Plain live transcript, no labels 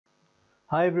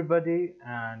Hi everybody,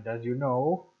 and as you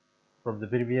know from the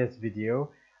previous video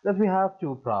that we have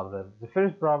two problems. The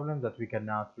first problem that we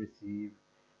cannot receive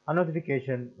a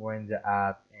notification when the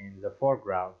app in the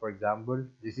foreground. For example,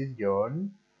 this is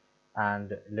John,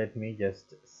 and let me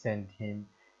just send him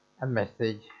a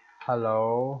message,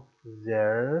 hello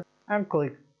there, and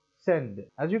click send.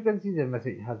 As you can see, the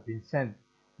message has been sent,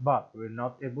 but we're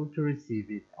not able to receive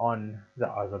it on the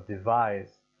other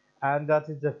device, and that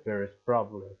is the first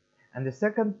problem. And the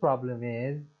second problem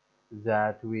is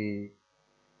that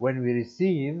when we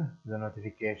receive the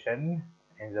notification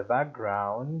in the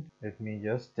background, let me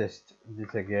just test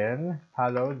this again,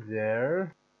 hello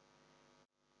there.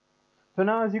 So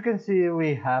now, as you can see,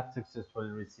 we have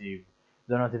successfully received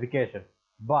the notification,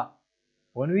 but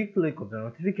when we click on the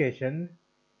notification,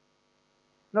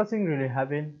 nothing really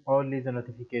happened, only the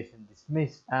notification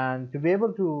dismissed. And to be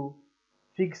able to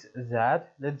fix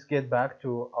that, let's get back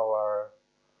to our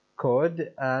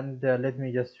code, and let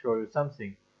me just show you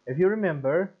something. If you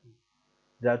remember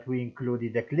that we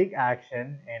included the click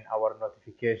action in our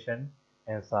notification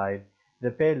inside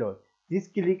the payload. This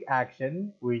click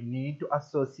action, we need to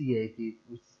associate it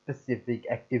with specific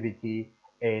activity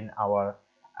in our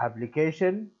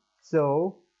application,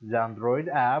 so the Android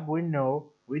app will know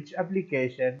which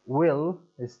application will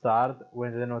start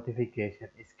when the notification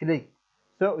is clicked.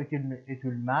 So it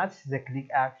will match the click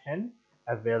action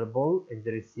available in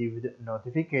the received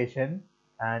notification,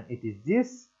 and it is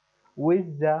this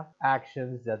with the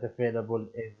actions that available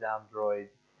in the Android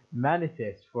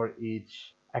manifest for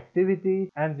each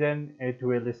activity, and then it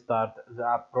will start the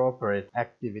appropriate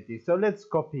activity. So let's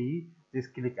copy this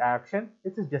click action.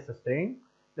 It is just a string.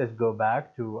 Let's go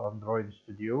back to Android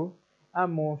Studio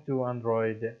and move to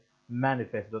Android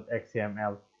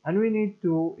manifest.xml, and we need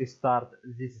to start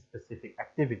this specific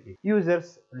activity,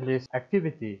 users list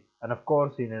activity. And of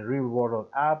course, in a real world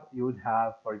app, you would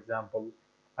have, for example,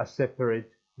 a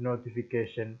separate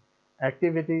notification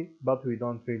activity, but we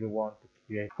don't really want to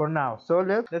create for now. So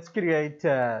let's create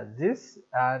this,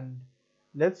 and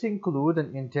let's include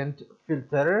an intent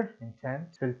filter,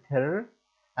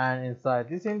 and inside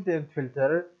this intent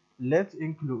filter, let's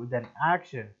include an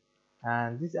action,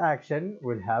 and this action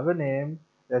will have a name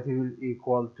that will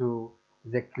equal to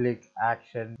the click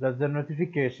action that the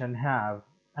notification have.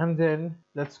 And then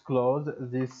let's close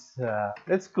this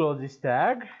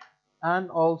tag, and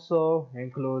also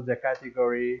include the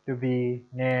category to be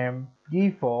named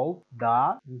default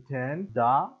dot intent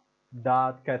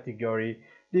dot category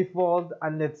default,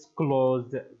 and let's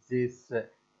close this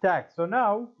tag. So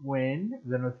now when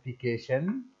the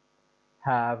notification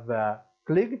have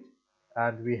clicked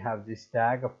and we have this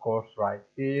tag, of course, right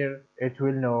here, it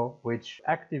will know which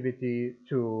activity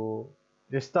to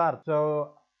start.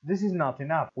 So this is not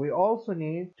enough. We also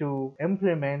need to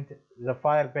implement the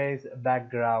Firebase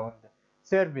background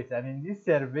service, and in this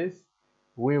service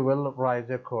we will write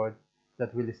the code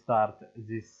that will start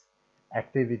this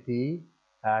activity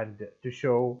and to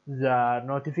show the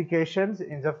notifications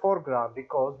in the foreground,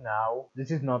 because now this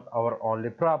is not our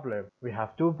only problem. We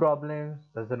have two problems: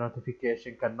 that the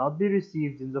notification cannot be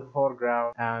received in the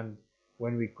foreground, and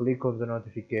when we click on the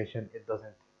notification, it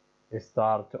doesn't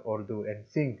start or do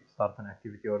anything, start an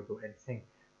activity or do anything.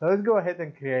 So let's go ahead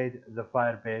and create the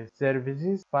Firebase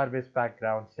services, Firebase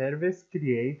background service.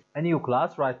 Create a new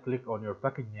class, right click on your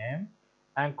package name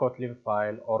and Kotlin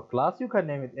file or class. You can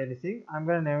name it anything. I'm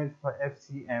gonna name it for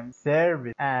FCM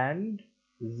service, and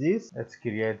this, let's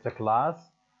create the class,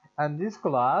 and this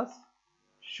class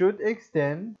should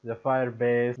extend the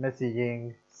Firebase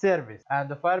messaging service. And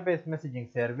the Firebase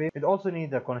messaging service, it also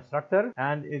needs a constructor,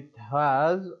 and it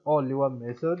has only one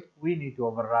method we need to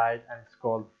override, and it's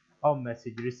called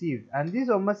onMessageReceived. And this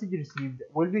onMessageReceived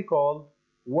will be called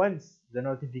once the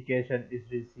notification is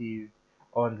received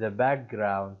on the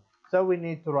background. So we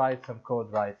need to write some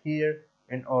code right here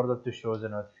in order to show the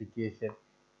notification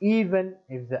even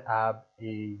if the app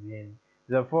is in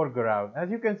the foreground.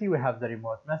 As you can see, we have the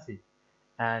remote message,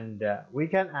 and we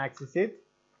can access it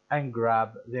and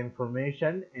grab the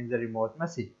information in the remote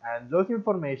message, and those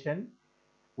information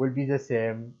will be the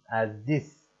same as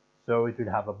this. So it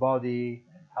will have a body,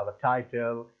 have a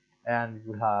title, and it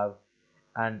will have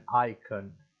an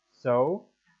icon. So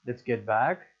let's get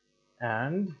back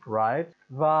and write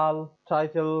val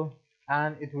title,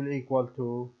 and it will equal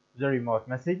to the remote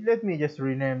message. Let me just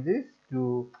rename this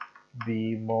to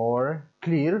be more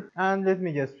clear, and let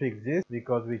me just fix this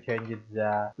because we changed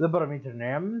the parameter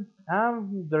name.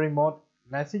 And the remote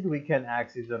message, we can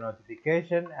access the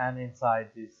notification, and inside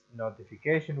this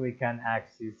notification we can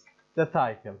access the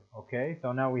title. Okay,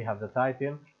 so now we have the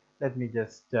title. let me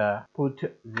just put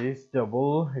this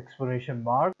double exclamation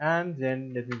mark, and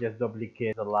then let me just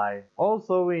duplicate the line.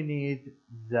 Also, we need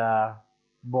the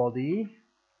body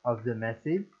of the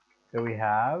message. So we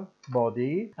have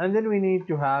body, and then we need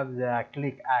to have the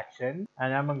click action,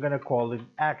 and I'm gonna call it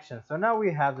action. So now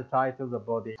we have the title, the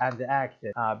body, and the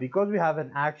action. Because we have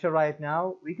an action right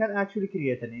now, we can actually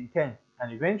create an intent,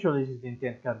 and eventually this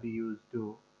intent can be used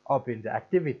to open the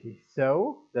activity.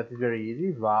 So that is very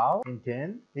easy. Val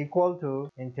intent equal to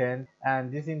intent,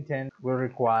 and this intent will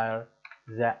require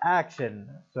the action.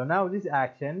 So now this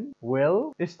action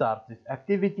will start this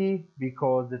activity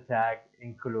because the tag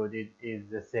included is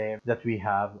the same that we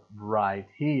have right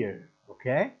here.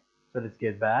 Okay, so let's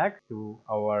get back to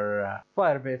our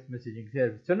Firebase messaging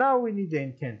service. So now we need the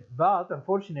intent, but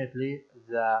unfortunately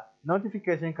the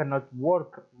notification cannot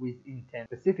work with intent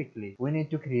specifically. We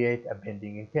need to create a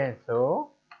pending intent.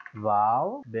 So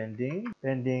val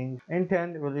pending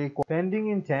intent will equal pending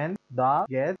intent dot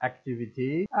get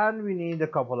activity, and we need a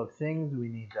couple of things. We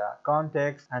need the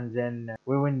context, and then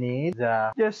we will need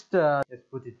the just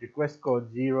put it request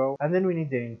code 0, and then we need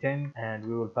the intent, and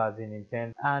we will pass in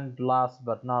intent. And last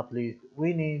but not least,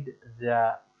 we need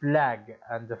the flag,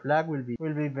 and the flag will be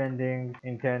pending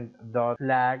intent dot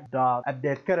flag dot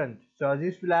update current. So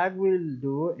this flag will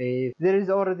do if there is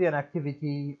already an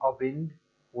activity opened,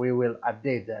 we will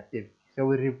update the activity. So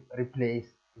we replace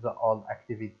the old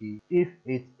activity if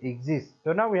it exists.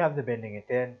 So now we have the pending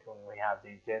intent. When we have the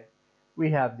intent,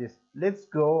 we have this. Let's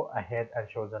go ahead and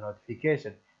show the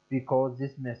notification, because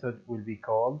this method will be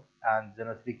called, and the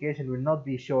notification will not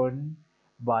be shown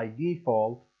by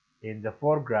default in the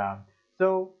foreground.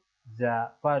 So the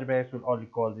Firebase will only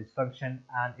call this function,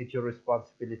 and it's your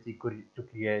responsibility to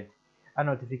create a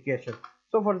notification.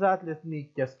 So for that, let me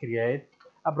just create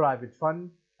a private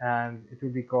fund, and it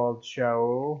will be called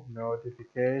show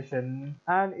notification,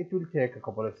 and it will take a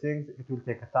couple of things. It will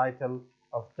take a title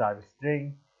of type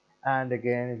string, and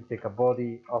again it will take a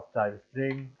body of type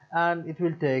string, and it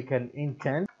will take an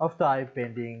intent of type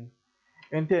pending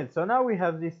intent. So now we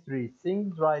have these three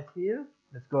things right here.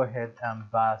 Let's go ahead and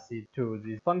pass it to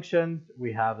these functions.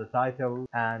 We have the title,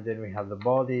 and then we have the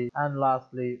body, and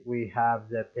lastly we have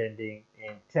the pending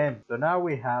intent. So now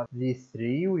we have these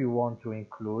three we want to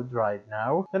include right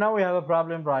now. So now we have a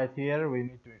problem right here. We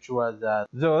need to ensure that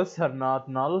those are not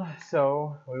null,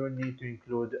 so we will need to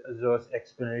include those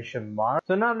exclamation marks.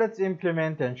 So now let's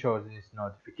implement and show this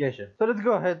notification. So let's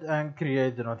go ahead and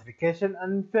create the notification,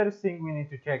 and first thing we need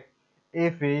to check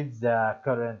if it's the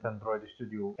current Android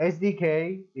Studio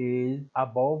SDK is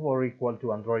above or equal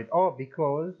to Android O,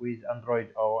 because with Android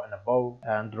O and above,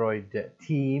 Android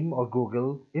team or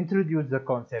Google introduced the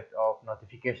concept of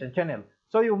notification channel.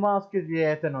 So you must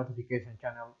create a notification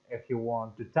channel if you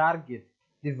want to target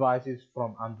devices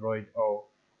from Android O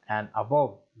and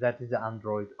above. That is the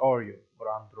Android Oreo or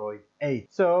Android 8.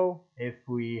 So if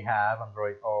we have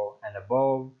Android O and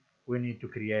above, we need to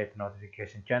create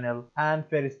notification channel, and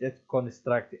first let's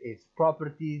construct its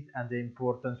properties, and the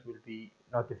importance will be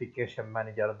notification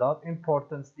manager dot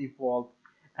importance default,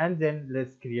 and then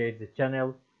let's create the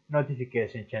channel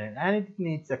notification channel, and it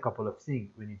needs a couple of things.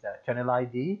 We need a channel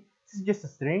ID. This is just a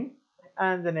string,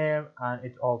 and the name, and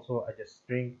it's also a just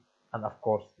string, and of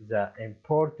course the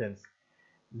importance.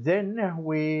 Then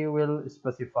we will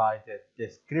specify the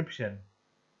description,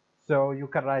 so you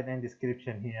can write in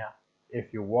description here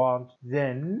if you want.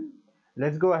 Then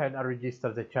let's go ahead and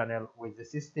register the channel with the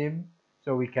system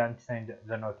so we can send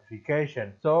the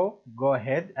notification. So go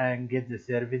ahead and get the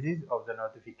services of the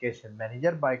notification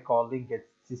manager by calling get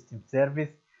system service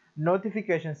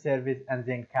notification service, and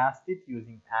then cast it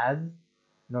using as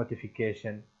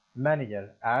notification manager.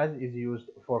 As is used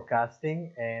for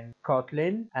casting in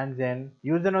Kotlin, and then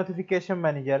use the notification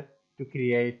manager to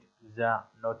create the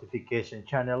notification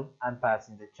channel and pass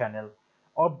in the channel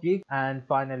object. And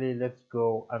finally, let's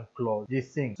go and close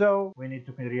this thing. So we need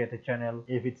to create a channel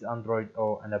if it's Android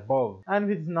O and above, and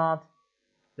if it's not,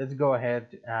 let's go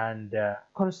ahead and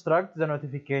construct the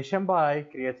notification by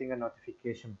creating a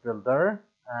notification builder,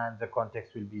 and the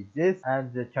context will be this,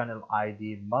 and the channel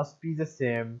ID must be the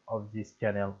same of this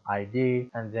channel ID,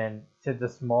 and then set the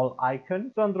small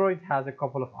icon. So Android has a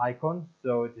couple of icons,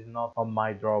 so it is not on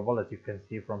my drawable as you can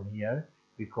see from here,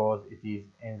 because it is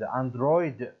in the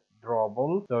Android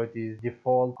drawable, so it is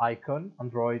default icon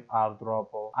Android R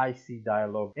drawable IC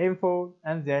dialog info.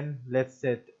 And then let's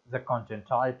set the content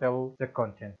title, the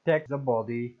content text, the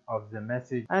body of the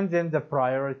message, and then the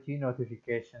priority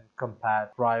notification compat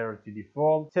priority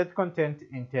default, set content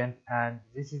intent, and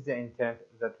this is the intent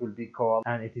that will be called,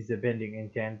 and it is a pending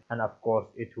intent, and of course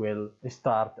it will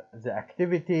start the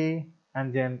activity.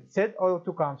 and then set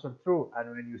auto cancel true. And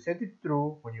when you set it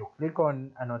true, when you click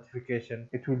on a notification,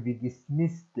 it will be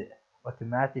dismissed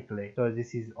automatically. So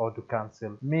this is auto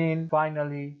cancel mean.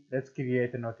 Finally, let's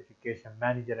create a notification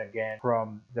manager again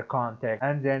from the context,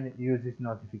 and then use this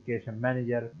notification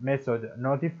manager method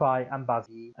notify and pass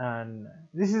ID. And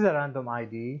this is a random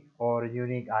ID or a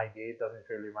unique ID, it doesn't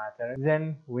really matter.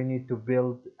 Then we need to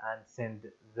build and send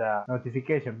the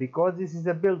notification. Because this is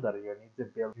a builder, you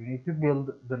need to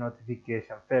build the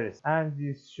notification first, and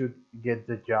this should get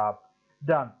the job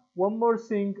done. One more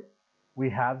thing, we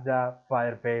have the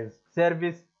Firebase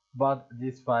service, but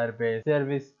this Firebase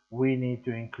service we need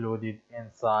to include it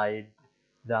inside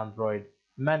the Android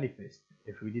manifest.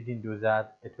 If we didn't do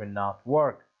that, it will not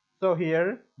work. So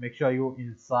here, make sure you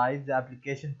inside the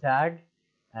application tag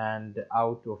and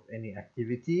out of any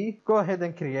activity, go ahead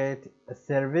and create a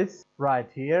service right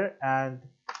here and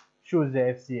choose the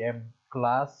FCM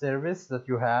class service that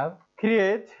you have.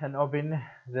 Create and open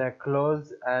the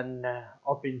close and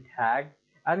open tag,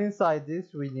 and inside this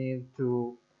we need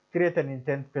to create an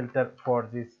intent filter for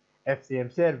this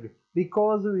FCM service,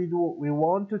 because we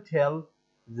want to tell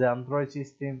the Android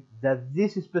system that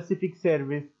this specific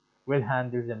service will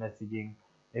handle the messaging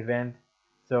event.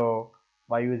 So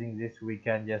by using this, we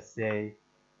can just say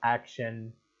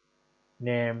action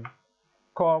name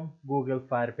Google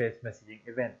Firebase messaging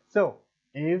event. So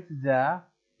if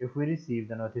we receive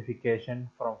the notification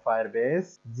from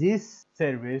Firebase, this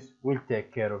service will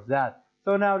take care of that.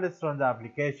 So now let's run the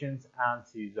applications and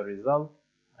see the result.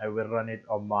 I will run it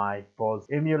on my POS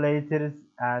emulators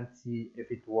and see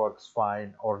if it works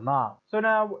fine or not. So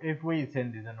now if we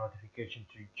send the notification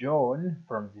to John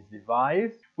from this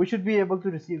device, we should be able to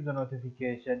receive the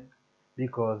notification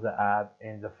because the app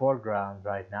in the foreground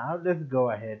right now. Let's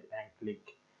go ahead and click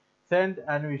send,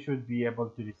 and we should be able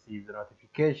to receive the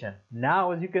notification.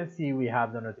 Now as you can see, we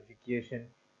have the notification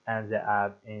and the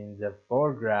app in the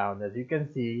foreground. As you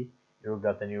can see, you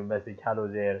got a new message, hello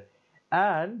there,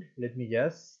 and let me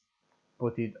just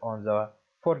put it on the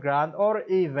foreground or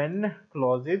even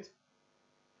close it.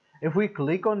 If we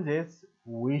click on this,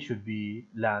 we should be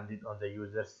landed on the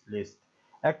users list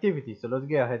activity. So let's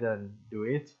go ahead and do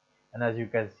it, and as you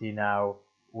can see now,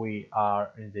 we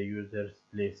are in the users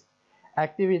list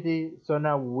activity. So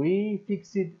now we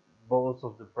fixed both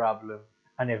of the problem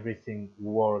and everything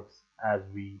works as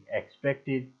we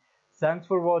expected. Thanks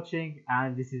for watching,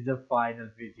 and this is the final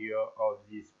video of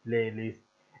this playlist.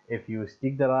 If you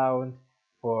stick around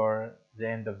for the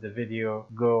end of the video,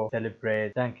 go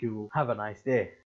celebrate. Thank you, have a nice day.